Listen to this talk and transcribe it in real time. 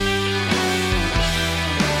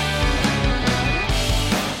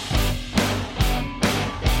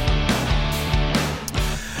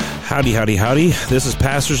Howdy, howdy, howdy. This is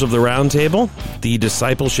Pastors of the Roundtable, the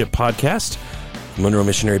discipleship podcast, Monroe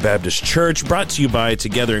Missionary Baptist Church, brought to you by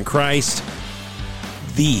Together in Christ,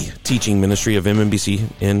 the teaching ministry of MMBC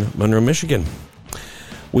in Monroe, Michigan.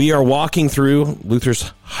 We are walking through Luther's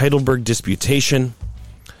Heidelberg Disputation,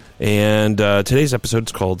 and today's episode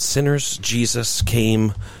is called Sinners Jesus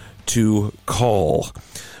Came to Call.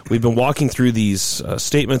 We've been walking through these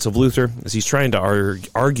statements of Luther as he's trying to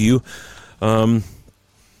argue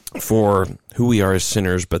for who we are as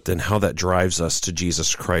sinners, but then how that drives us to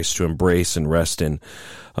Jesus Christ to embrace and rest in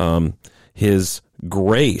His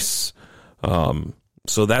grace.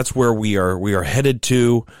 So that's where we are headed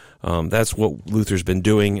to. That's what Luther's been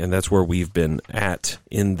doing, and that's where we've been at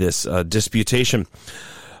in this disputation.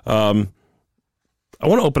 I want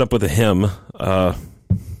to open up with a hymn. I'm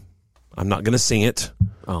not going to sing it.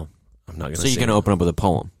 Oh, I'm not going to. So you're going to open up with a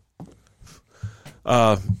poem?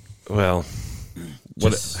 Well,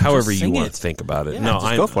 however you want to think about it. Yeah, no,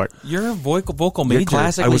 go for it. You're a vocal major.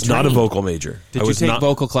 I was not a vocal major. Did you take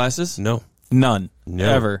vocal classes? No. None. No.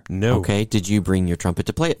 Ever. No. Okay. Did you bring your trumpet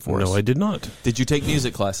to play it for us? No, I did not. Did you take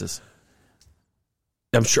music classes?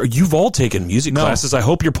 I'm sure you've all taken music classes. I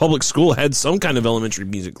hope your public school had some kind of elementary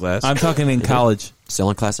music class. I'm talking in college.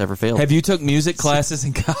 Selling class ever failed? Have you took music classes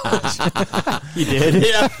in college? You did?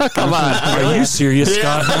 Yeah. Come on. Are you serious,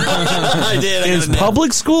 Scott? I did. Is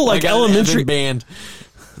public school like elementary? Band.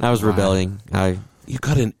 I was rebelling. You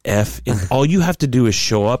got an F, and all you have to do is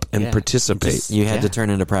show up and participate. You had to turn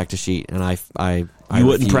in a practice sheet, and I You wouldn't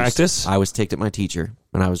refused. practice? I was ticked at my teacher,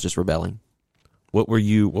 and I was just rebelling. What was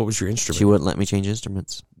your instrument? She wouldn't let me change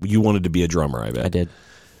instruments. You wanted to be a drummer, I bet. I did.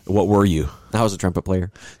 What were you? I was a trumpet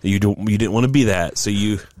player. You didn't want to be that, so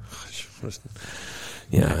you.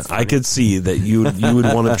 Yeah, I could see that you would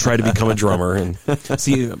want to try to become a drummer. And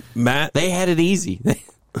see, Matt, They had it easy.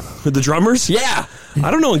 the drummers. Yeah.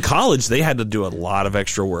 I don't know. In college, they had to do a lot of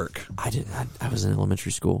extra work. I did. I was in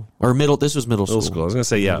elementary school or middle. This was middle school. Middle school. I was going to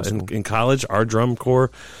say, yeah. In college, our drum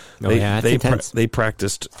corps, they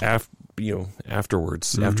practiced afterwards.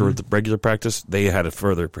 Mm-hmm. After the regular practice, they had to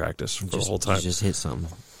further practice for the whole time. You just hit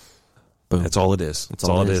something. Boom. That's all it is. That's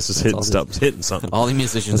all it is. Is hitting stuff, hitting something. All the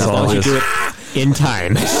musicians. That's all it is. Do it in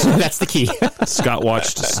time. That's the key. Scott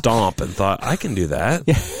watched Stomp and thought, I can do that.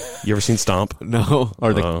 Yeah. You ever seen Stomp? No.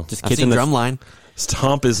 Or just I've kids seen in the Drumline.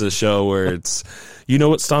 Stomp is a show where it's. You know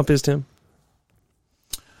what Stomp is, Tim?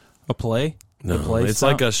 A play? No, it's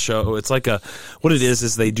like a show. It's like what it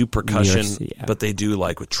is they do percussion, yeah. but they do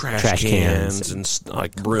like with trash cans and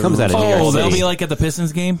like brooms. Comes out of New York Oh, they'll City. be like at the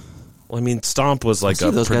Pistons game? Well, I mean, Stomp was like See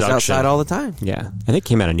a those guys production. outside all the time. Yeah. I think it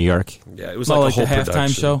came out of New York. Yeah, it was Well, like a the whole halftime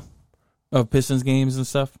production. show of Pistons games and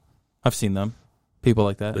stuff. I've seen them. People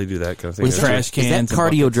like that. They do that kind of thing. With trash Is cans. that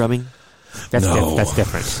cardio drumming? That's No. that's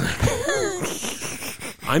different.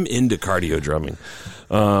 I'm into cardio drumming.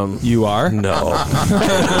 You are? No.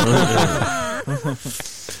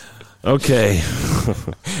 Okay.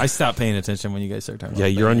 I stopped paying attention when you guys started talking Yeah,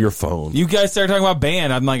 about you're band. on your phone. You guys started talking about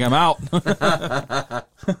band. I'm like, I'm out. Oh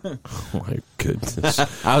my goodness.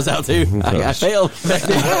 I was out too. I failed.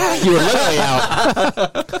 You were literally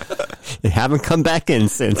out. You haven't come back in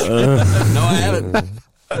since. No, I haven't.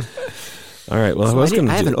 All right. Well,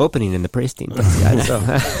 I have an opening in the praise team. But yeah, so.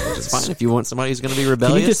 It's fine if you want somebody who's going to be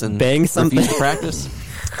rebellious just and bang something? refuse to practice.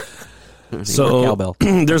 So cowbell.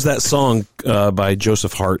 there's that song by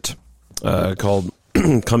Joseph Hart called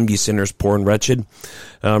 "Come Ye Sinners, Poor and Wretched."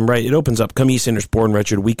 Right, it opens up, "Come ye sinners, poor and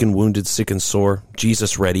wretched, weak and wounded, sick and sore.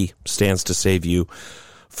 Jesus ready stands to save you,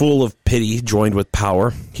 full of pity, joined with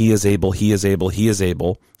power. He is able, he is able, he is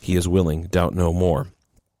able. He is willing, doubt no more."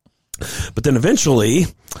 But then eventually,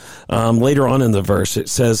 later on in the verse, it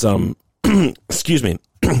says, excuse me,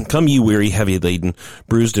 "Come ye weary, heavy laden,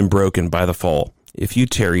 bruised and broken by the fall. If you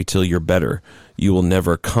tarry till you're better, you will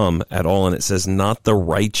never come at all." And it says, "Not the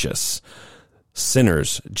righteous,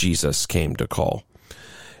 sinners Jesus came to call."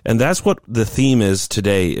 And that's what the theme is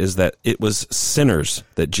today, is that it was sinners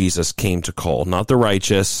that Jesus came to call, not the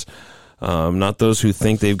righteous, not those who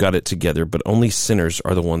think they've got it together, but only sinners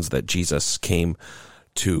are the ones that Jesus came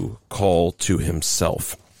to call to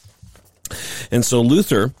himself. And so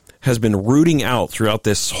Luther has been rooting out throughout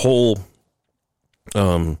this whole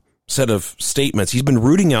set of statements. He's been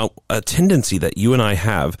rooting out a tendency that you and I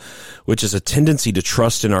have, which is a tendency to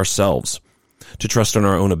trust in ourselves, to trust in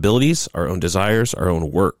our own abilities, our own desires, our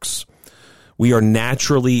own works. We are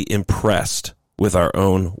naturally impressed with our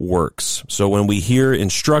own works. So when we hear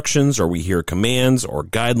instructions or we hear commands or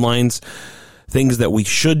guidelines, things that we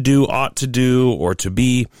should do, ought to do, or to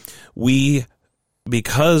be,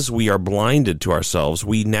 because we are blinded to ourselves,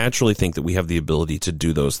 we naturally think that we have the ability to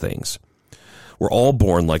do those things. We're all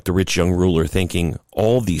born like the rich young ruler, thinking,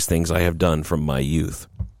 all these things I have done from my youth.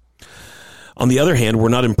 On the other hand, we're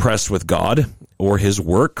not impressed with God or his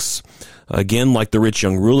works. Again, like the rich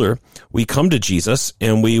young ruler, we come to Jesus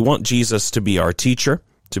and we want Jesus to be our teacher,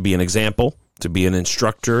 to be an example, to be an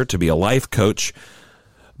instructor, to be a life coach.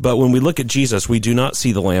 But when we look at Jesus, we do not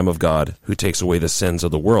see the Lamb of God who takes away the sins of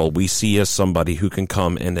the world. We see as somebody who can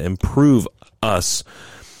come and improve us,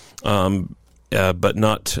 but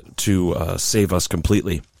not to save us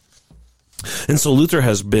completely. And so Luther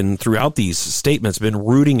has been, throughout these statements, been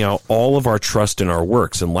rooting out all of our trust in our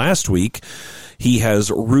works. And last week, he has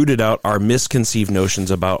rooted out our misconceived notions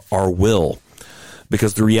about our will.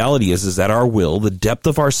 Because the reality is that our will, the depth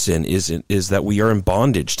of our sin, is that we are in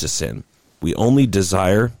bondage to sin. We only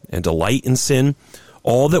desire and delight in sin.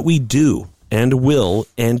 All that we do and will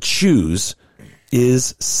and choose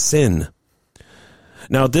is sin.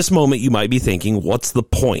 Now, at this moment, you might be thinking, what's the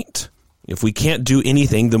point? If we can't do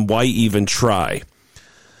anything, then why even try?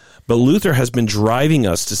 But Luther has been driving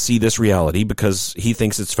us to see this reality, because he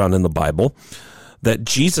thinks it's found in the Bible, that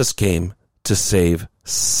Jesus came to save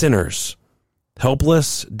sinners.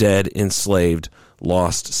 Helpless, dead, enslaved,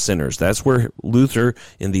 lost sinners. That's where Luther,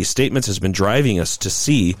 in these statements, has been driving us to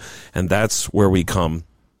see, and that's where we come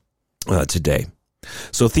today.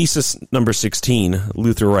 So thesis number 16,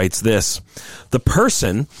 Luther writes this: the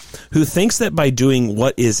person who thinks that by doing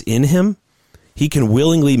what is in him, he can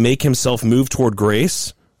willingly make himself move toward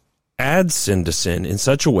grace, adds sin to sin in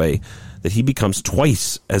such a way that he becomes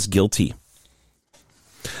twice as guilty.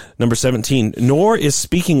 Number 17, nor is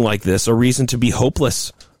speaking like this a reason to be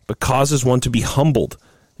hopeless, but causes one to be humbled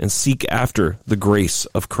and seek after the grace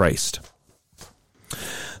of Christ.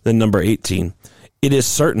 Then number 18, it is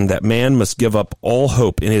certain that man must give up all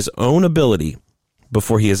hope in his own ability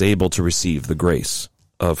before he is able to receive the grace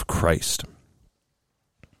of Christ.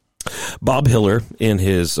 Bob Hiller, in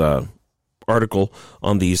his article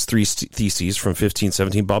on these three theses from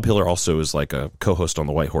 1517, Bob Hiller also is like a co-host on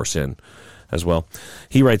the White Horse Inn as well.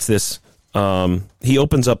 He writes this. He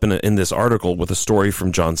opens up in this article with a story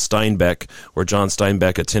from John Steinbeck, where John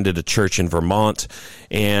Steinbeck attended a church in Vermont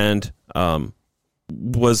and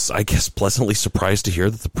was, I guess, pleasantly surprised to hear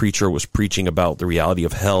that the preacher was preaching about the reality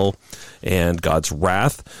of hell and God's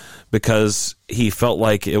wrath, because he felt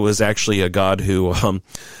like it was actually a God who,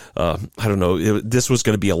 I don't know, this was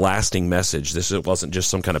going to be a lasting message. It wasn't just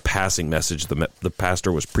some kind of passing message the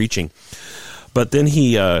pastor was preaching. But then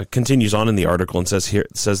he continues on in the article and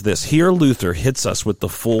says this: here Luther hits us with the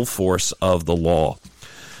full force of the law.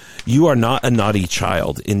 You are not a naughty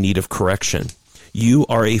child in need of correction. You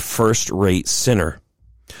are a first-rate sinner.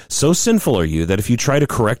 So sinful are you that if you try to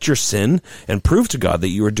correct your sin and prove to God that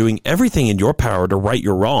you are doing everything in your power to right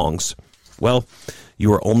your wrongs, well,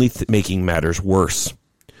 you are only making matters worse.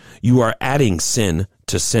 You are adding sin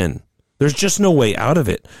to sin. There's just no way out of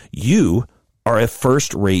it. You are a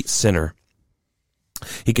first-rate sinner.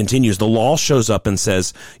 He continues, the law shows up and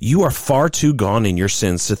says, you are far too gone in your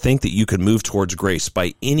sins to think that you could move towards grace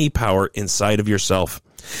by any power inside of yourself.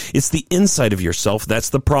 It's the inside of yourself that's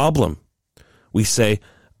the problem. We say,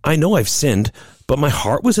 I know I've sinned, but my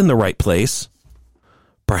heart was in the right place.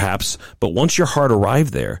 Perhaps, but once your heart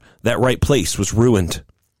arrived there, that right place was ruined.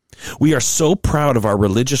 We are so proud of our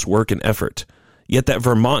religious work and effort. Yet that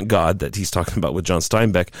Vermont God that he's talking about with John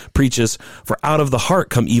Steinbeck preaches, for out of the heart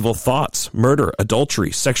come evil thoughts, murder,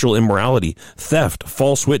 adultery, sexual immorality, theft,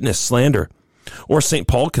 false witness, slander. Or St.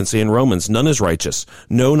 Paul can say in Romans, none is righteous,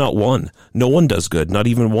 no, not one. No one does good, not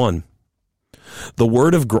even one. The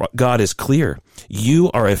word of God is clear.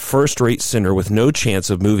 You are a first-rate sinner with no chance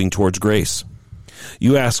of moving towards grace.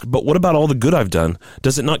 You ask, but what about all the good I've done?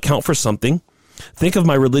 Does it not count for something? Think of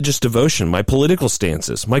my religious devotion, my political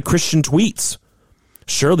stances, my Christian tweets.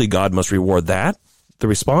 Surely God must reward that. The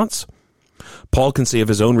response? Paul can say of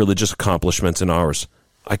his own religious accomplishments and ours,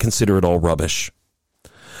 I consider it all rubbish.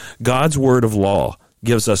 God's word of law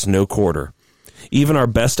gives us no quarter. Even our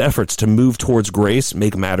best efforts to move towards grace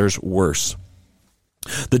make matters worse.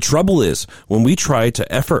 The trouble is, when we try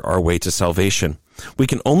to effort our way to salvation, we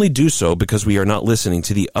can only do so because we are not listening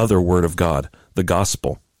to the other word of God, the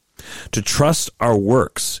gospel. To trust our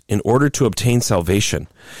works in order to obtain salvation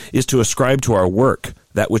is to ascribe to our work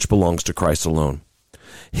that which belongs to Christ alone.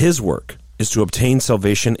 His work is to obtain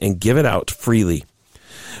salvation and give it out freely.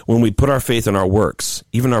 When we put our faith in our works,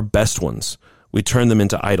 even our best ones, we turn them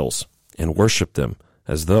into idols and worship them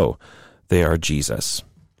as though they are Jesus.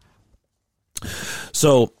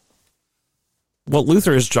 So what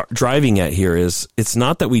Luther is driving at here is, it's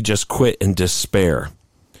not that we just quit and despair.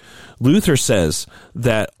 Luther says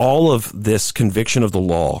that all of this conviction of the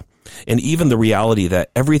law and even the reality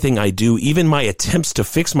that everything I do, even my attempts to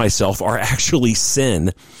fix myself, are actually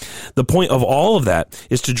sin. The point of all of that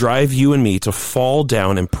is to drive you and me to fall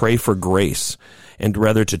down and pray for grace, and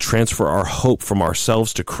rather to transfer our hope from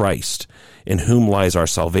ourselves to Christ, in whom lies our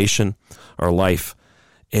salvation, our life,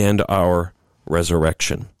 and our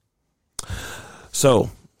resurrection.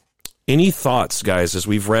 So, any thoughts, guys, as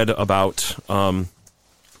we've read about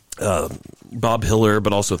Bob Hiller,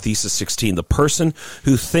 but also Thesis 16, the person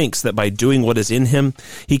who thinks that by doing what is in him,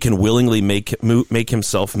 he can willingly make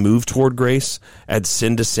himself move toward grace, adds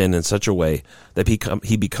sin to sin in such a way that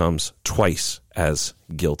he becomes twice as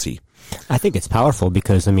guilty. I think it's powerful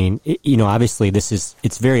because, I mean, obviously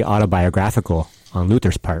it's very autobiographical on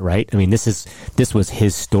Luther's part, right? I mean, this was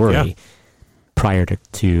his story prior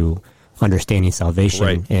to understanding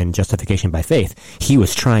salvation and justification by faith. He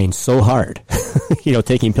was trying so hard,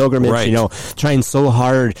 taking pilgrimage, trying so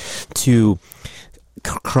hard to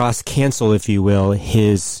cross-cancel, if you will,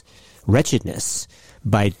 his wretchedness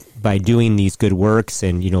by doing these good works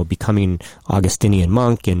and, becoming Augustinian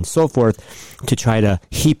monk and so forth, to try to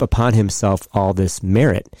heap upon himself all this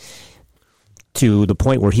merit to the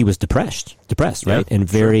point where he was depressed, right? And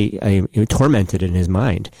very tormented in his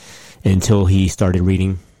mind until he started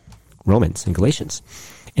reading Romans and Galatians.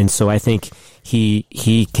 And so I think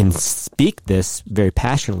he can speak this very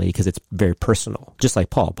passionately because it's very personal. Just like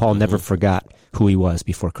Paul. Paul never forgot who he was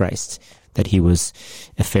before Christ, that he was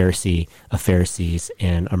a Pharisee of Pharisees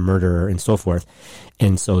and a murderer and so forth.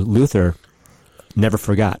 And so Luther never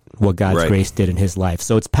forgot what God's grace did in his life.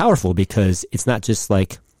 So it's powerful because it's not just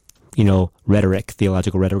like, rhetoric,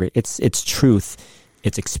 theological rhetoric. It's truth.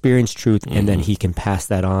 It's experienced truth, and then he can pass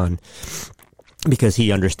that on because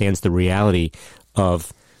he understands the reality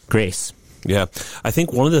of grace. Yeah. I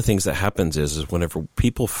think one of the things that happens is whenever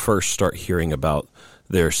people first start hearing about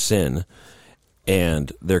their sin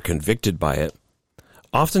and they're convicted by it,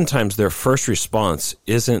 oftentimes their first response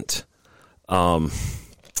isn't to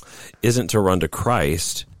run to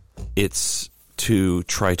Christ, it's to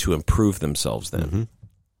try to improve themselves then. Mm-hmm.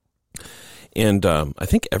 And I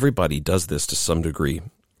think everybody does this to some degree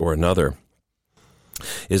or another,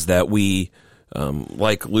 is that we,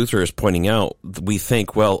 like Luther is pointing out, we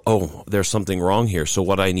think, there's something wrong here. So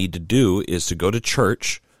what I need to do is to go to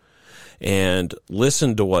church and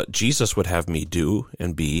listen to what Jesus would have me do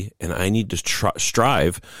and be, and I need to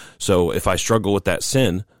strive. So if I struggle with that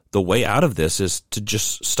sin, the way out of this is to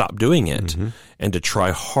just stop doing it and to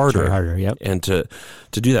try harder, and to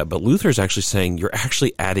do that. But Luther's actually saying you're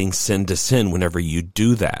actually adding sin to sin whenever you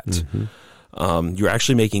do that. Mm-hmm. You're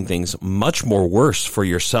actually making things much more worse for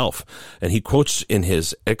yourself. And he quotes in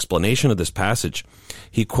his explanation of this passage,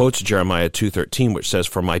 he quotes Jeremiah 2:13, which says,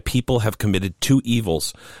 "For my people have committed two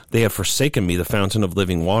evils. They have forsaken me, the fountain of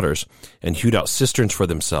living waters, and hewed out cisterns for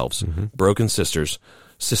themselves, broken cisterns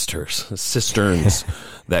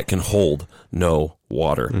that can hold no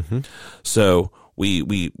water." Mm-hmm. So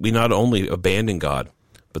we not only abandon God,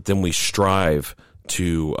 but then we strive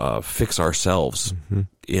to fix ourselves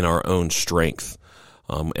in our own strength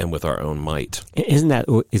and with our own might. Isn't that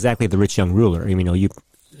exactly the rich young ruler?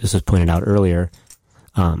 This was pointed out earlier,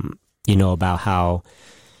 about how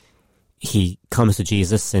he comes to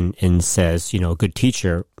Jesus and says, "Good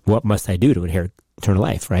teacher, what must I do to inherit eternal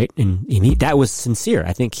life?" Right? And that was sincere.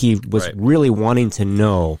 I think he was really wanting to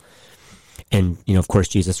know. And, of course,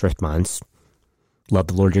 Jesus responds, "Love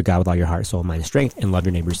the Lord your God with all your heart, soul, mind, and strength, and love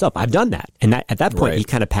your neighbor yourself." I've done that. And at that point, he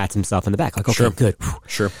kind of pats himself on the back, like, okay, good.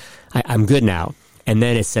 Sure. I'm good now. And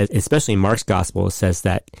then it says, especially in Mark's gospel, it says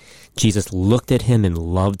that Jesus looked at him and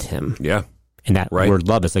loved him. Yeah. And that word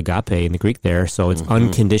love is agape in the Greek there. So it's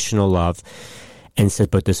unconditional love. And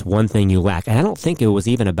said, but this one thing you lack. And I don't think it was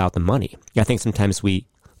even about the money. I think sometimes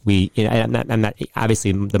I'm not,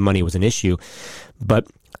 obviously the money was an issue, but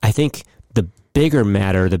I think the bigger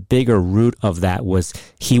matter, the bigger root of that was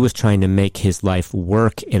he was trying to make his life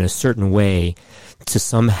work in a certain way to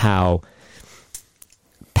somehow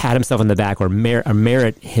pat himself on the back or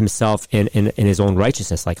merit himself in his own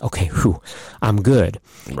righteousness. Like, okay, I'm good.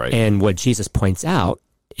 Right. And what Jesus points out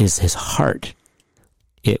is his heart.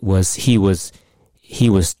 He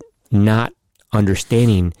was not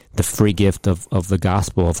understanding the free gift of the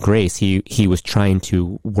gospel of grace. He was trying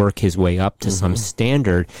to work his way up to some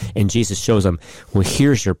standard, and Jesus shows him, well,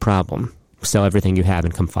 here's your problem. Sell everything you have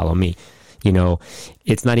and come follow me.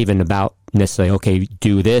 It's not even about necessarily, okay,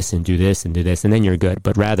 do this and do this and do this, and then you're good.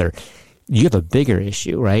 But rather, you have a bigger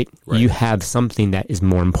issue, right? You have something that is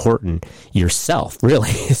more important. Yourself, really,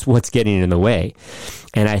 is what's getting in the way.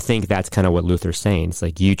 And I think that's kind of what Luther's saying. It's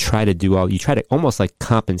like you try to almost like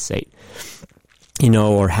compensate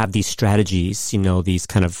or have these strategies, these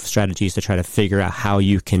kind of strategies to try to figure out how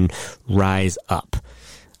you can rise up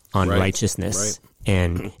on righteousness. Right.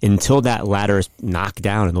 And until that ladder is knocked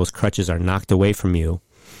down and those crutches are knocked away from you,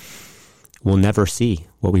 we'll never see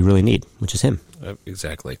what we really need, which is Him.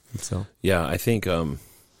 Exactly. So, yeah, I think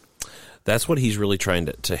that's what He's really trying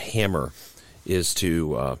to hammer, is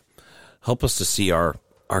to help us to see our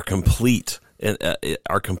complete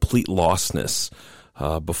lostness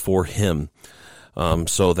before Him,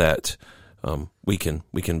 so that we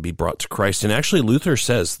can be brought to Christ. And actually, Luther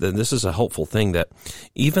says that this is a helpful thing, that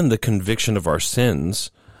even the conviction of our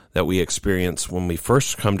sins that we experience when we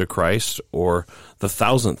first come to Christ, or the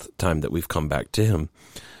 1,000th time that we've come back to Him,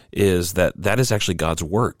 is that is actually God's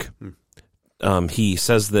work. He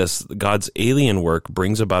says this: God's alien work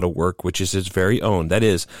brings about a work which is His very own. That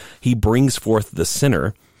is, He brings forth the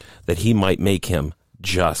sinner that He might make him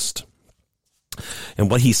just. And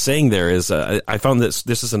what he's saying there is, I found this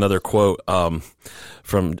is another quote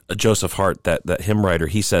from Joseph Hart, that hymn writer.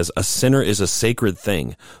 He says, "A sinner is a sacred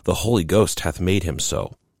thing. The Holy Ghost hath made him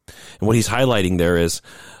so." And what he's highlighting there is,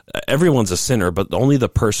 everyone's a sinner, but only the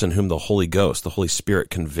person whom the Holy Ghost, the Holy Spirit,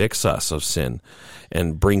 convicts us of sin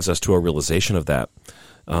and brings us to a realization of that.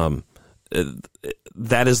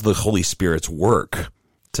 That is the Holy Spirit's work,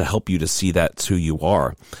 to help you to see that's who you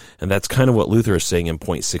are. And that's kind of what Luther is saying in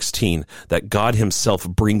point 16, that God Himself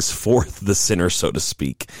brings forth the sinner, so to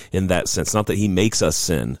speak, in that sense. Not that He makes us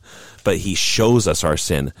sin, but He shows us our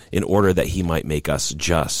sin in order that He might make us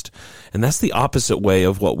just. And that's the opposite way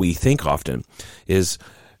of what we think often, is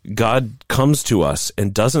God comes to us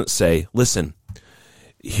and doesn't say, listen,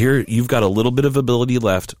 here, you've got a little bit of ability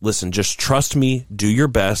left. Listen, just trust me. Do your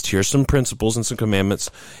best. Here's some principles and some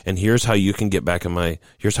commandments, and here's how you can get back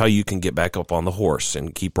here's how you can get back up on the horse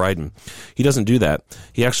and keep riding. He doesn't do that.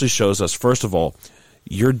 He actually shows us, first of all,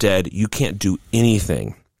 you're dead. You can't do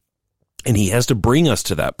anything. And He has to bring us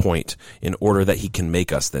to that point in order that He can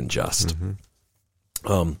make us then just.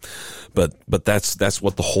 Mm-hmm. But that's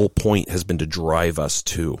what the whole point has been, to drive us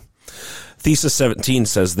to. Thesis 17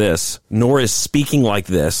 says this: "Nor is speaking like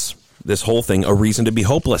this whole thing, a reason to be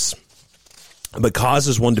hopeless, but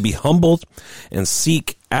causes one to be humbled and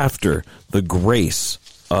seek after the grace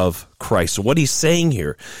of Christ." So what he's saying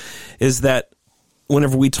here is that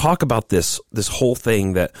whenever we talk about this whole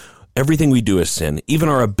thing, that everything we do is sin, even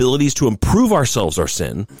our abilities to improve ourselves are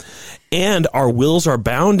sin, and our wills are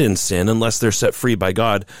bound in sin unless they're set free by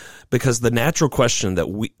God. Because the natural question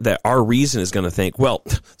that our reason is going to think, well,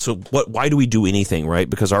 so what? Why do we do anything, right?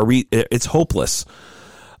 Because it's hopeless.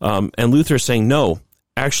 And Luther is saying, no,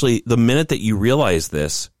 actually, the minute that you realize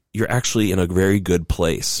this, you're actually in a very good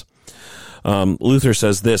place. Luther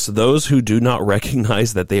says this: "Those who do not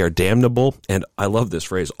recognize that they are damnable," and I love this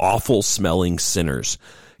phrase, "awful smelling sinners,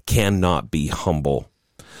 cannot be humble."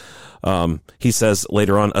 He says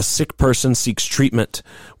later on, "A sick person seeks treatment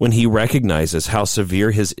when he recognizes how severe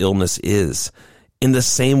his illness is. In the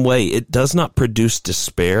same way, it does not produce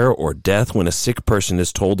despair or death when a sick person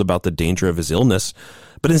is told about the danger of his illness,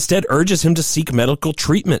 but instead urges him to seek medical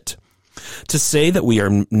treatment. To say that we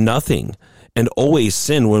are nothing and always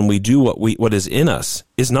sin when we do what is in us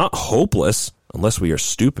is not hopeless, unless we are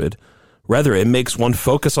stupid. Rather, it makes one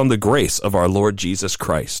focus on the grace of our Lord Jesus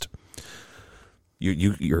Christ."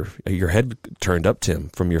 Your head turned up,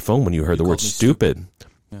 Tim, from your phone when you heard the word stupid.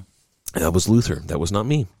 Yeah. That was Luther. That was not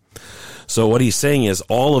me. So what he's saying is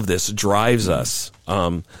all of this drives us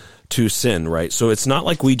to sin, right? So it's not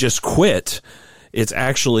like we just quit. It's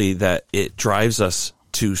actually that it drives us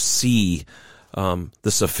to see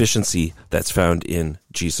the sufficiency that's found in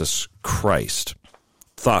Jesus Christ.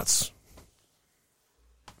 Thoughts?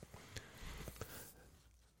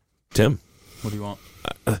 Tim? What do you want?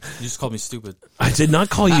 You just called me stupid. I did not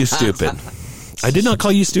call you stupid. I did not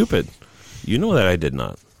call you stupid. You know that I did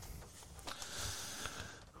not.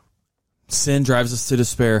 Sin drives us to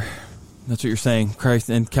despair. That's what you're saying. Christ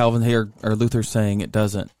and Calvin here, or Luther, saying it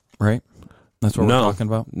doesn't, right? That's what we're talking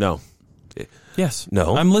about? No. Yes.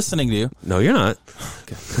 No. I'm listening to you. No, you're not.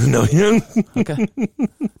 Okay. No, you're not. Okay.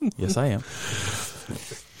 Yes, I am.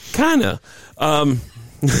 Kind of.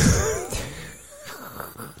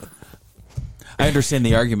 I understand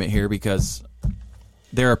the argument here, because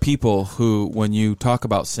there are people who, when you talk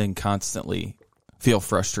about sin constantly, feel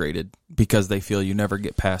frustrated because they feel you never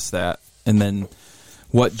get past that. And then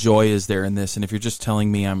what joy is there in this? And if you're just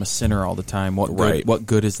telling me I'm a sinner all the time, what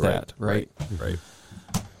good is that, right? Right.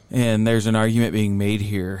 And there's an argument being made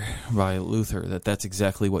here by Luther that that's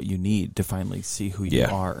exactly what you need to finally see who you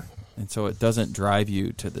are. And so it doesn't drive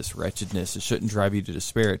you to this wretchedness. It shouldn't drive you to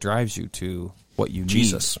despair. It drives you to what you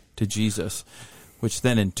need, to Jesus, which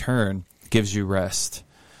then in turn gives you rest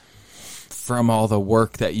from all the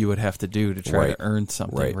work that you would have to do to try Right. to earn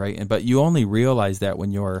something, Right. right? But you only realize that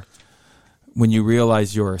when you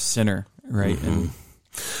realize you're a sinner, right? Mm-hmm. And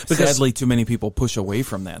Because- sadly, too many people push away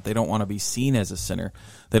from that. They don't want to be seen as a sinner.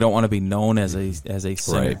 They don't want to be known as a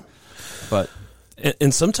sinner. Right. But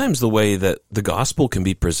And sometimes the way that the gospel can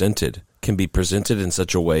be presented in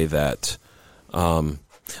such a way that, I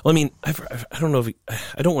don't know if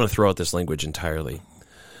I don't want to throw out this language entirely,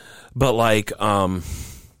 but like,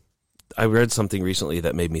 I read something recently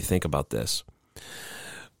that made me think about this.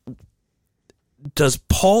 Does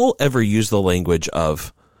Paul ever use the language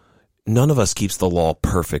of none of us keeps the law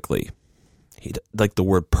perfectly? Like the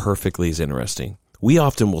word perfectly is interesting. We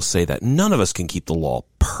often will say that none of us can keep the law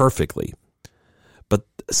perfectly. But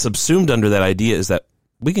subsumed under that idea is that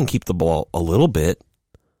we can keep the law a little bit.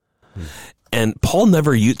 And Paul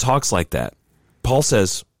never talks like that. Paul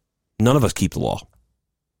says, none of us keep the law.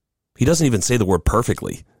 He doesn't even say the word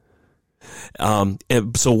perfectly.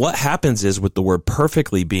 And so what happens is with the word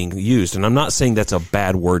perfectly being used, and I'm not saying that's a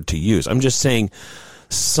bad word to use. I'm just saying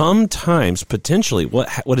sometimes potentially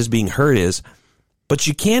what is being heard is, but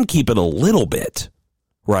you can keep it a little bit,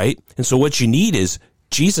 right? And so what you need is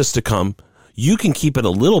Jesus to come. You can keep it a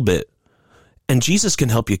little bit, and Jesus can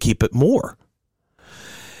help you keep it more.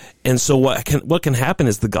 And so what can happen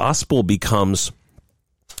is the gospel becomes,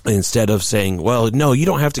 instead of saying, well, no, you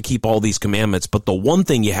don't have to keep all these commandments, but the one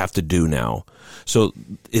thing you have to do now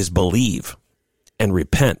is believe and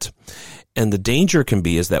repent. And the danger can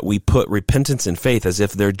be is that we put repentance and faith as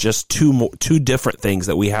if they're just two different things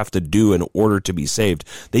that we have to do in order to be saved.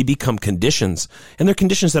 They become conditions, and they're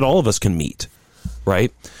conditions that all of us can meet,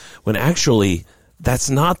 right? When actually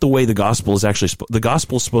that's not the way the gospel is actually. The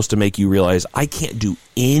gospel is supposed to make you realize I can't do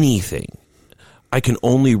anything. I can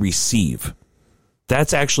only receive.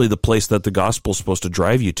 That's actually the place that the gospel is supposed to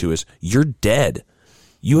drive you to is you're dead.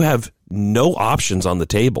 You have no options on the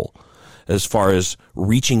table as far as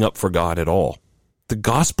reaching up for God at all. The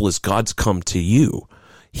gospel is God's come to you.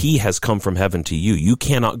 He has come from heaven to you. You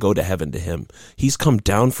cannot go to heaven to him. He's come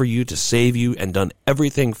down for you to save you and done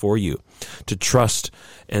everything for you to trust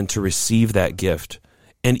and to receive that gift.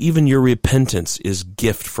 And even your repentance is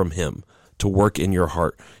gift from him to work in your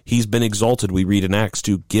heart. He's been exalted, we read in Acts,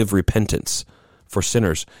 to give repentance for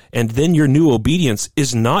sinners. And then your new obedience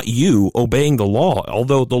is not you obeying the law,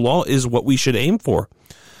 although the law is what we should aim for.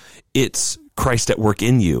 It's Christ at work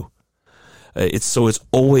in you. It's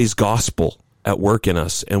always gospel at work in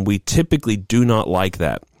us, and we typically do not like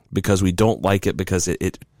that because we don't like it because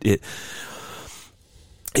it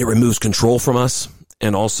removes control from us,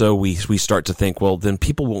 and also we start to think, well, then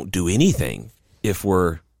people won't do anything if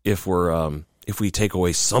we take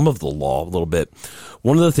away some of the law a little bit.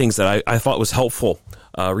 One of the things that I thought was helpful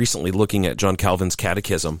recently, looking at John Calvin's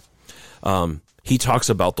catechism, he talks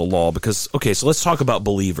about the law because, okay, so let's talk about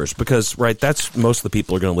believers because, right, that's most of the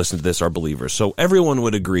people who are going to listen to this are believers. So everyone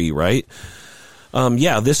would agree, right?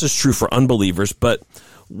 This is true for unbelievers, but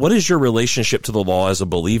what is your relationship to the law as a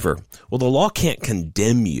believer? Well, the law can't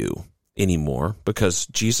condemn you anymore because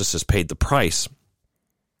Jesus has paid the price.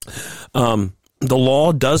 The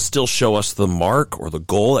law does still show us the mark or the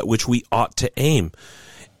goal at which we ought to aim,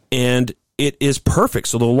 and it is perfect.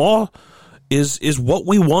 So the law is what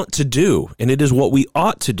we want to do, and it is what we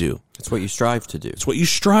ought to do. It's what you strive to do. It's what you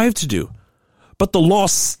strive to do. But the law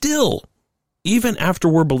still, even after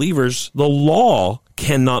we're believers, the law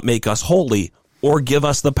cannot make us holy or give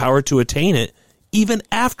us the power to attain it, even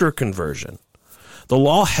after conversion. The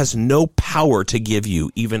law has no power to give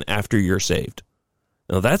you even after you're saved.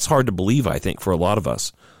 Now, that's hard to believe, I think, for a lot of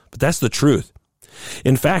us, but that's the truth.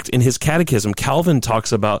 In fact, in his catechism, Calvin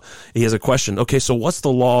talks about, he has a question, okay, so what does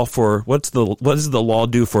the law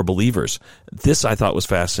do for believers? This I thought was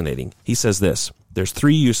fascinating. He says this, there's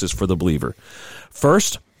three uses for the believer.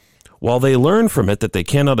 First, while they learn from it that they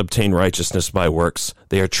cannot obtain righteousness by works,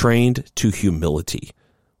 they are trained to humility,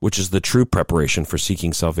 which is the true preparation for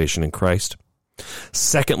seeking salvation in Christ.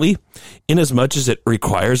 Secondly, inasmuch as it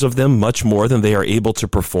requires of them much more than they are able to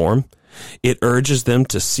perform, it urges them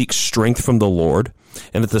to seek strength from the Lord,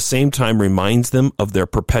 and at the same time reminds them of their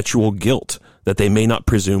perpetual guilt, that they may not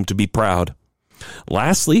presume to be proud.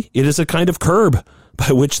 Lastly, it is a kind of curb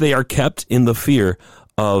by which they are kept in the fear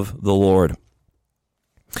of the Lord.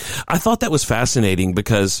 I thought that was fascinating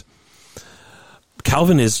because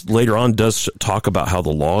Calvin later on does talk about how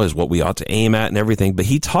the law is what we ought to aim at and everything, but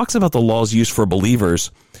he talks about the law's use for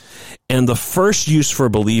believers, and the first use for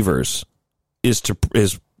believers is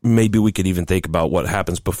maybe we could even think about what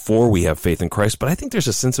happens before we have faith in Christ, but I think there's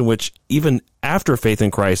a sense in which even after faith in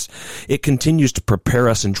Christ, it continues to prepare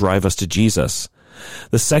us and drive us to Jesus.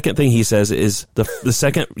 The second thing he says is the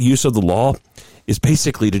second use of the law is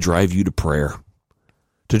basically to drive you to prayer,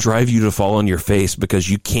 to drive you to fall on your face because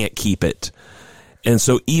you can't keep it. And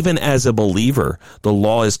so even as a believer, the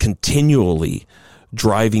law is continually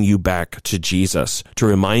driving you back to Jesus to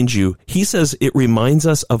remind you. He says it reminds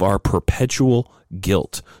us of our perpetual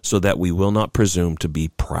guilt so that we will not presume to be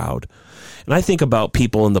proud. And I think about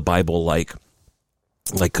people in the Bible like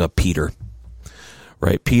Peter,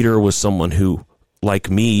 right? Peter was someone who, like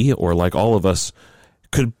me or like all of us,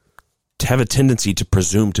 could have a tendency to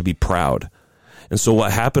presume to be proud. And so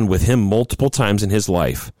what happened with him multiple times in his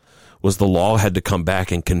life was the law had to come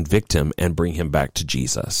back and convict him and bring him back to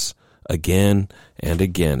Jesus again and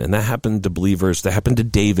again. And that happened to believers. That happened to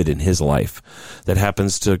David in his life. That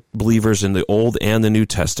happens to believers in the Old and the New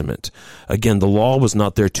Testament. Again, the law was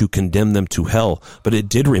not there to condemn them to hell, but it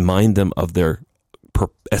did remind them of their,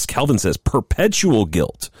 as Calvin says, perpetual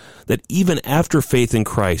guilt, that even after faith in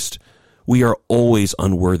Christ, we are always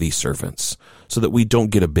unworthy servants, so that we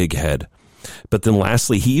don't get a big head. But then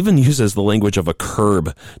lastly, he even uses the language of a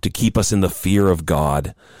curb to keep us in the fear of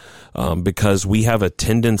God, because we have a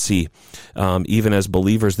tendency, even as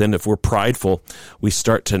believers, then if we're prideful, we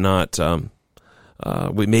start to not,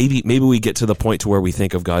 maybe we get to the point to where we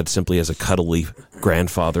think of God simply as a cuddly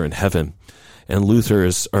grandfather in heaven. And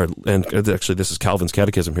actually this is Calvin's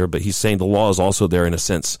catechism here, but he's saying the law is also there in a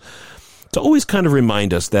sense to always kind of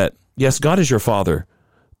remind us that, yes, God is your father,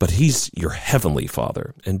 but he's your heavenly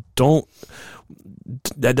father. And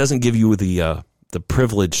that doesn't give you the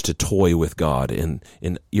privilege to toy with God in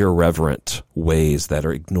irreverent ways that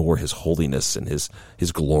ignore his holiness and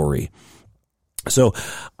his glory. So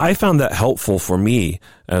I found that helpful for me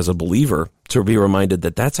as a believer to be reminded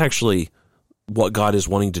that that's actually what God is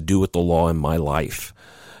wanting to do with the law in my life.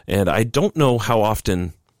 And I don't know how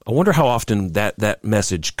often, I wonder how often that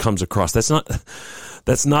message comes across.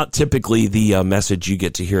 That's not typically the message you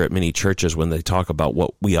get to hear at many churches when they talk about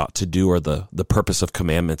what we ought to do or the purpose of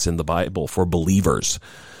commandments in the Bible for believers.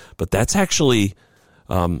 But that's actually,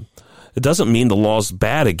 it doesn't mean the law's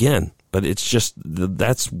bad again, but it's just,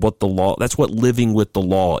 that's what living with the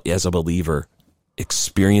law as a believer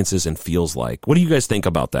experiences and feels like. What do you guys think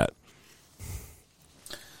about that?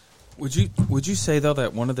 Would you say, though,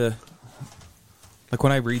 that one of the, like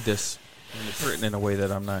when I read this, and it's written in a way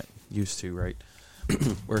that I'm not used to, right?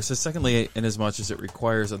 Where it says, secondly, inasmuch as it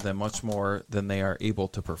requires of them much more than they are able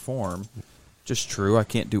to perform, just true, I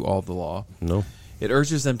can't do all the law. No. It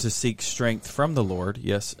urges them to seek strength from the Lord,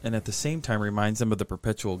 yes, and at the same time reminds them of the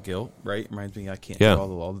perpetual guilt, right? Reminds me I can't do all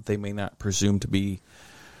the law, that they may not presume to be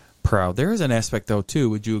proud. There is an aspect, though, too,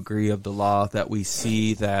 would you agree, of the law that we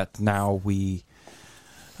see that now we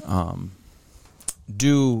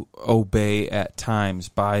do obey at times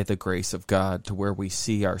by the grace of God, to where we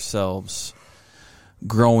see ourselves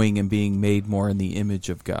growing and being made more in the image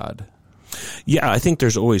of God. Yeah, I think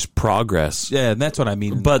there's always progress. Yeah, and that's what I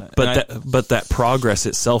mean. But that progress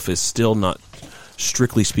itself is still not,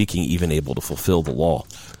 strictly speaking, even able to fulfill the law.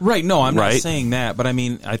 Right. No, I'm not saying that, but I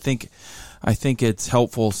mean, I think it's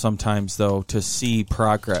helpful sometimes, though, to see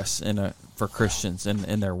progress for Christians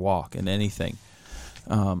in their walk in anything.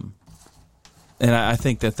 And I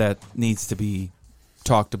think that needs to be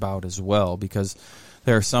talked about as well, because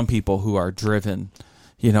there are some people who are driven,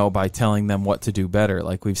 by telling them what to do better.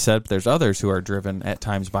 Like we've said, there's others who are driven at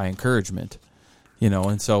times by encouragement,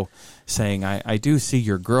 and so saying, I do see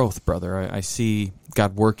your growth, brother. I see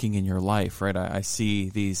God working in your life, right? I see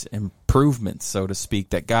these improvements, so to speak,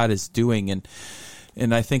 that God is doing.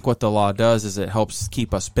 And I think what the law does is it helps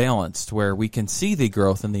keep us balanced, where we can see the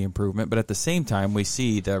growth and the improvement, but at the same time we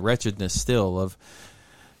see the wretchedness still of,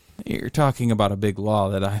 you're talking about a big law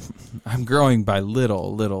that I'm growing by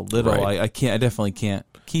little. Right. I definitely can't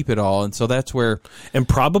keep it all. And so that's where, and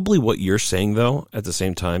probably what you're saying, though, at the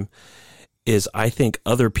same time, is I think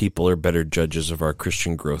other people are better judges of our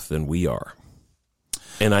Christian growth than we are.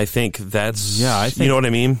 And I think that's, you know what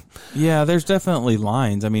I mean? Yeah, there's definitely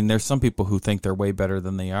lines. I mean, there's some people who think they're way better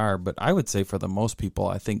than they are, but I would say for the most people,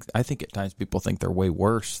 I think at times people think they're way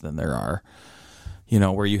worse than there are,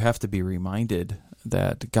 where you have to be reminded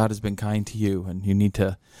that God has been kind to you, and you need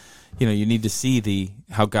to see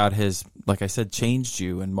how God has, like I said, changed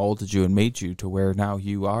you and molded you and made you to where now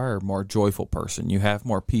you are a more joyful person. You have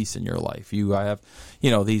more peace in your life. You have,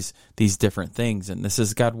 these different things, and this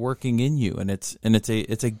is God working in you, and it's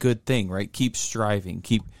a good thing, right? Keep striving,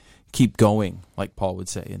 keep going, like Paul would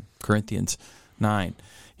say in Corinthians 9.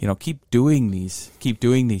 Keep doing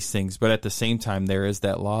these things, but at the same time, there is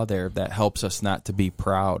that law there that helps us not to be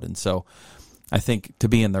proud, and so I think to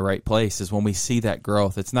be in the right place is when we see that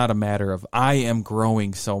growth. It's not a matter of I am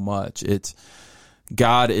growing so much. It's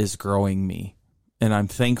God is growing me, and I'm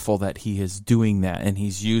thankful that he is doing that, and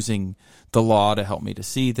he's using the law to help me to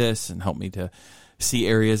see this and help me to see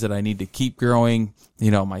areas that I need to keep growing,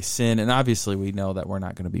 my sin. And obviously we know that we're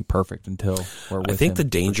not going to be perfect until we're with him. I think the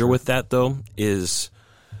danger with that, though, is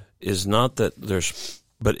not that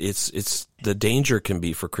but it's the danger can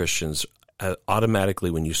be for Christians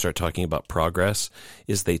automatically when you start talking about progress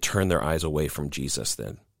is they turn their eyes away from Jesus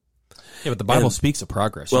then. Yeah, but the Bible speaks of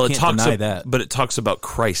progress. You can't deny that. But it talks about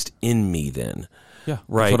Christ in me then. Yeah,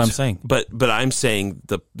 right. That's what I'm saying. But I'm saying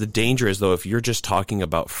the danger is, though, if you're just talking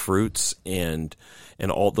about fruits and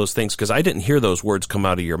all those things, because I didn't hear those words come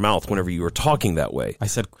out of your mouth whenever you were talking that way. I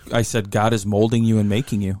said God is molding you and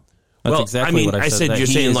making you. That's exactly what I said. You're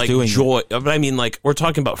saying like joy, but I mean like we're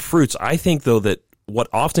talking about fruits. I think though that what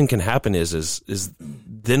often can happen is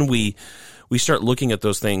then we start looking at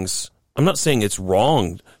those things. I'm not saying it's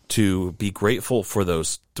wrong to be grateful for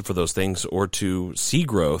those things or to see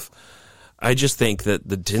growth. I just think that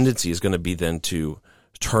the tendency is going to be then to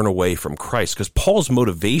turn away from Christ, because Paul's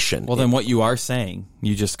motivation. Well, then what you are saying,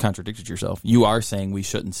 you just contradicted yourself. You are saying we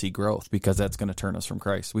shouldn't see growth because that's going to turn us from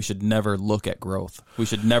Christ. We should never look at growth. We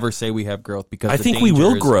should never say we have growth because I think we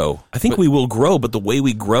will grow. I think we will grow, but the way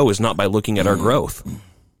we grow is not by looking at our growth.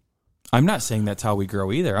 I'm not saying that's how we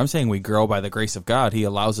grow either. I'm saying we grow by the grace of God. He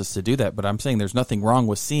allows us to do that, but I'm saying there's nothing wrong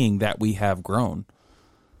with seeing that we have grown.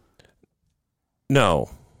 No.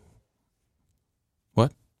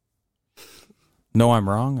 What? No, I'm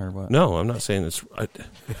wrong, or what? No, I'm not saying this.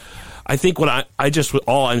 I think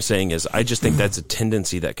all I'm saying is I just think that's a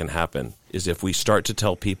tendency that can happen, is if we start to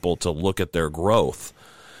tell people to look at their growth,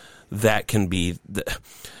 that can be,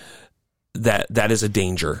 that is a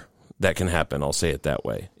danger that can happen. I'll say it that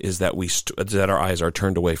way, is that that our eyes are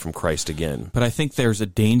turned away from Christ again. But I think there's a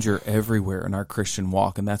danger everywhere in our Christian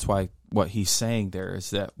walk, and that's why what he's saying there is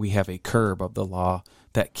that we have a curb of the law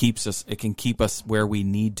that keeps us. It can keep us where we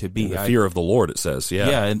need to be. In the fear of the Lord, it says,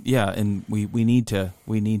 and we need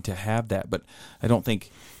to have that. But I don't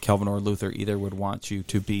think Calvin or Luther either would want you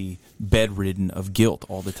to be bedridden of guilt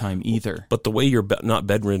all the time either. But the way you're not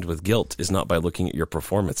bedridden with guilt is not by looking at your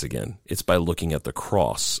performance again. It's by looking at the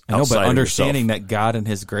cross. I know, but understanding that God and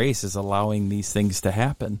His grace is allowing these things to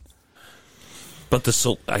happen. But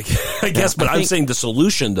I guess, but I'm saying the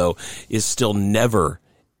solution though is still never.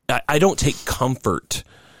 I don't take comfort.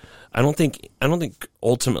 I don't think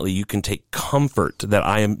ultimately you can take comfort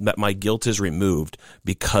that my guilt is removed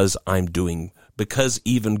because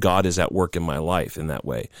even God is at work in my life in that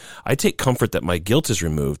way. I take comfort that my guilt is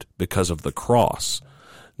removed because of the cross,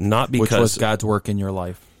 not because which was God's work in your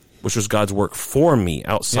life, which was God's work for me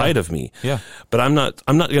outside of me. Yeah. But I'm not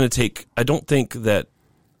going to take. I don't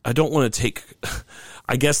want to take.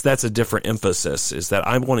 I guess that's a different emphasis, is that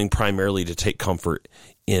I'm wanting primarily to take comfort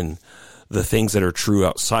in the things that are true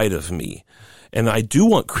outside of me. And I do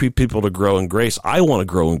want people to grow in grace. I want to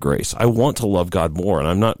grow in grace. I want to love God more, and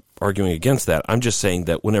I'm not arguing against that. I'm just saying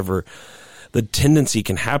that whenever the tendency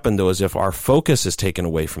can happen, though, is if our focus is taken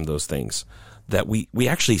away from those things, that we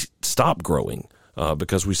actually stop growing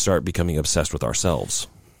because we start becoming obsessed with ourselves.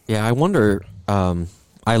 Yeah, I wonder,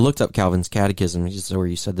 I looked up Calvin's catechism, which is where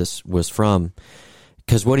you said this was from,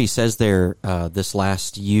 because what he says there, this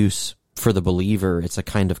last use for the believer, it's a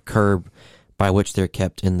kind of curb by which they're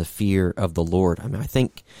kept in the fear of the Lord. I mean, I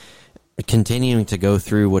think continuing to go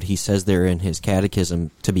through what he says there in his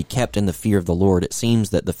catechism, to be kept in the fear of the Lord, it seems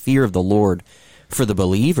that the fear of the Lord for the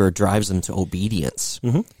believer drives them to obedience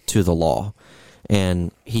to the law.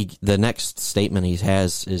 And the next statement he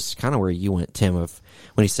has is kind of where you went, Tim, of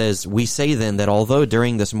when he says, "We say then that although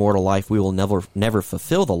during this mortal life we will never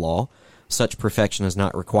fulfill the law, such perfection is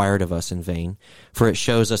not required of us in vain, for it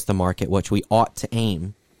shows us the mark at which we ought to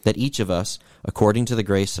aim, that each of us, according to the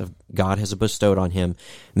grace of God has bestowed on him,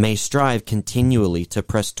 may strive continually to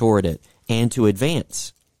press toward it and to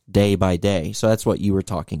advance day by day." So that's what you were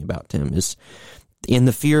talking about, Tim, is in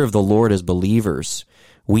the fear of the Lord as believers,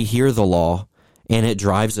 we hear the law and it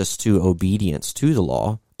drives us to obedience to the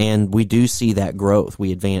law, and we do see that growth.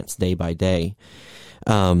 We advance day by day.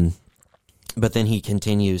 But then he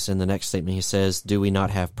continues in the next statement. He says, "Do we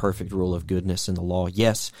not have perfect rule of goodness in the law?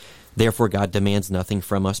 Yes, therefore God demands nothing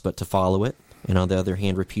from us but to follow it, and on the other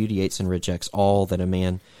hand repudiates and rejects all that a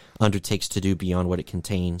man undertakes to do beyond what it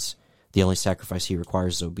contains. The only sacrifice he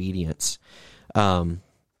requires is obedience."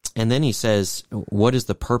 And then he says, what is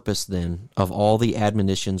the purpose then of all the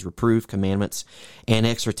admonitions, reproof, commandments, and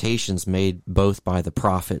exhortations made both by the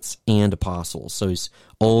prophets and apostles? So he's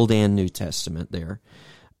Old and New Testament there.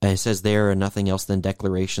 And it says there are nothing else than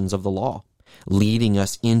declarations of the law, leading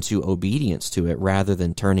us into obedience to it rather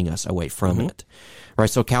than turning us away from it. Right?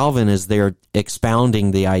 So Calvin is there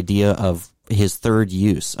expounding the idea of his third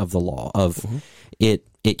use of the law, of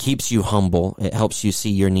it keeps you humble, it helps you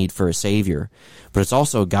see your need for a savior, but it's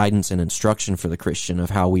also guidance and instruction for the Christian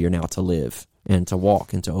of how we are now to live and to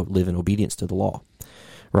walk and to live in obedience to the law.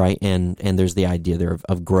 Right? And there's the idea there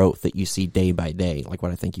of growth that you see day by day, like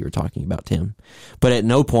what I think you were talking about, Tim. But at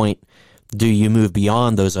no point do you move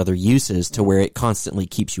beyond those other uses to where it constantly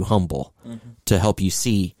keeps you humble to help you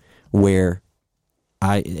see where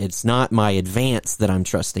it's not my advance that I'm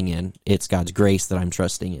trusting in, it's God's grace that I'm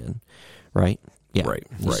trusting in. Right? Yeah. Right.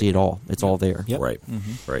 You see it all. It's all there. Yep. Right.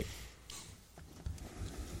 Right.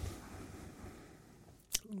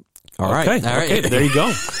 All right. Okay. All right. Okay. There you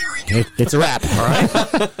go. It's a wrap. All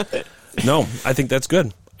right. No, I think that's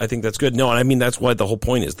good. No, and I mean that's what the whole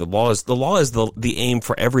point is. The law is the aim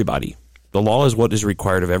for everybody. The law is what is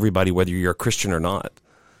required of everybody, whether you're a Christian or not.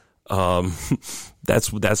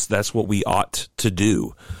 That's what we ought to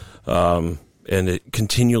do. And it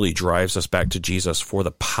continually drives us back to Jesus for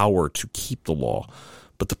the power to keep the law.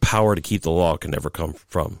 But the power to keep the law can never come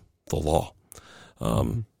from the law.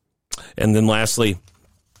 And then lastly,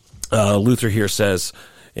 Luther here says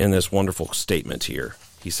in this wonderful statement here,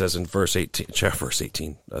 he says in thesis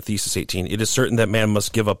 18, it is certain that man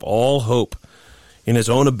must give up all hope in his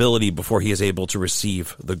own ability before he is able to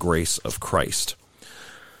receive the grace of Christ.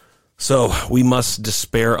 So we must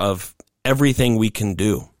despair of everything we can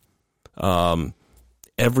do.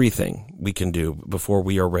 Everything we can do before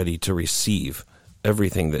we are ready to receive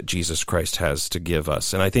everything that Jesus Christ has to give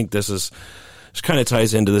us. And I think this kind of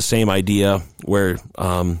ties into the same idea where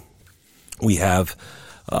we have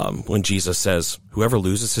when Jesus says, whoever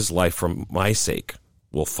loses his life for my sake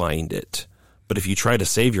will find it. But if you try to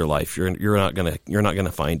save your life, you're not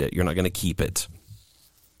gonna find it. You're not gonna keep it.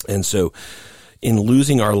 And so in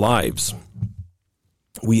losing our lives,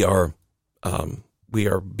 we are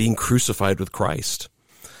being crucified with Christ,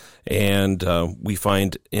 and we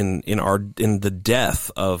find in the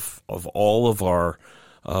death of all of our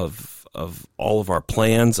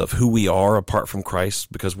plans of who we are apart from Christ,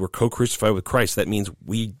 because we're co-crucified with Christ. That means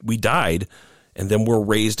we died, and then we're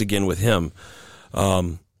raised again with Him.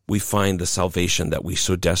 We find the salvation that we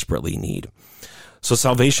so desperately need. So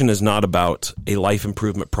salvation is not about a life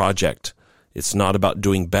improvement project. It's not about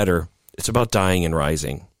doing better. It's about dying and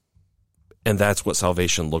rising. And that's what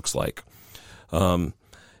salvation looks like. And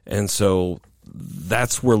so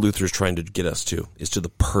that's where Luther's trying to get us to, is to the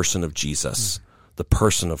person of Jesus, the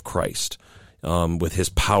person of Christ, with his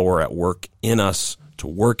power at work in us,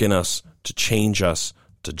 to change us,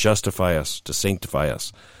 to justify us, to sanctify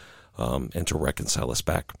us, and to reconcile us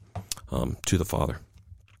back to the Father.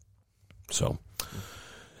 So,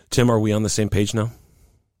 Tim, are we on the same page now?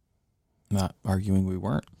 Not arguing we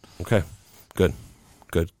weren't. Okay, good.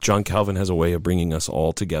 John Calvin has a way of bringing us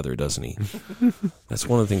all together, doesn't he? That's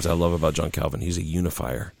one of the things I love about John Calvin. He's a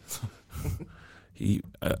unifier.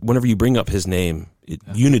 Whenever you bring up his name,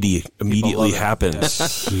 unity immediately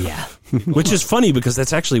happens. Yeah. Which is funny because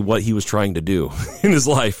that's actually what he was trying to do in his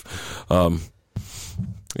life.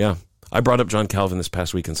 Yeah. I brought up John Calvin this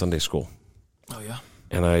past week in Sunday school. Oh, yeah.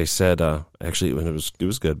 And I said, actually, it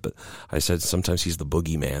was good, but I said sometimes he's the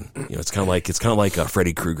boogeyman. You know, it's kind of like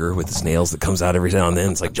Freddy Krueger with his nails that comes out every now and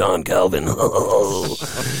then. It's like John Calvin. Don't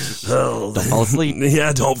fall asleep.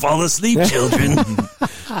 Yeah, don't fall asleep, children.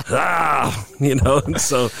 And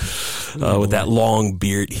so with that long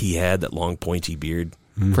beard he had, that long pointy beard.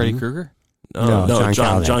 Freddy Krueger? No,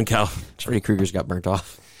 John Calvin. Freddy Krueger's got burnt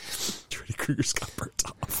off. Freddy Krueger's got burnt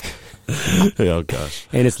off. Oh gosh!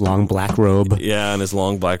 And his long black robe. Yeah, and his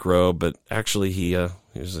long black robe. But actually, he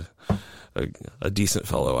was a decent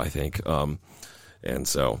fellow, I think. And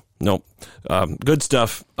so, no, good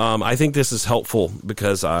stuff. I think this is helpful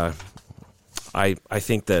because I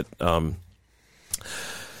think that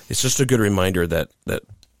it's just a good reminder that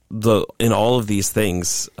in all of these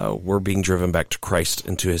things, we're being driven back to Christ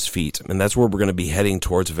and to His feet, and that's where we're going to be heading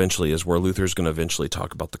towards eventually. Is where Luther's going to eventually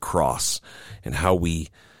talk about the cross and how we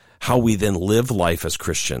then live life as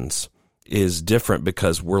Christians is different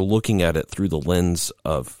because we're looking at it through the lens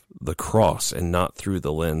of the cross and not through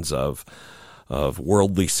the lens of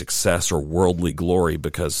worldly success or worldly glory,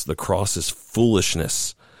 because the cross is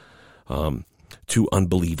foolishness to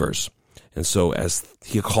unbelievers. And so as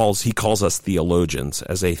he calls us theologians.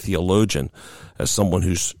 As a theologian, as someone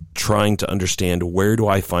who's trying to understand, where do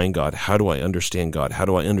I find God? How do I understand God? How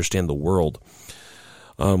do I understand the world?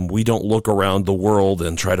 We don't look around the world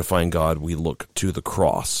and try to find God. We look to the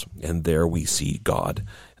cross, and there we see God.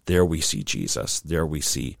 There we see Jesus. There we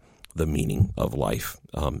see the meaning of life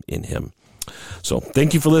in Him. So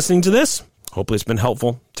thank you for listening to this. Hopefully it's been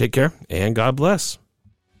helpful. Take care, and God bless.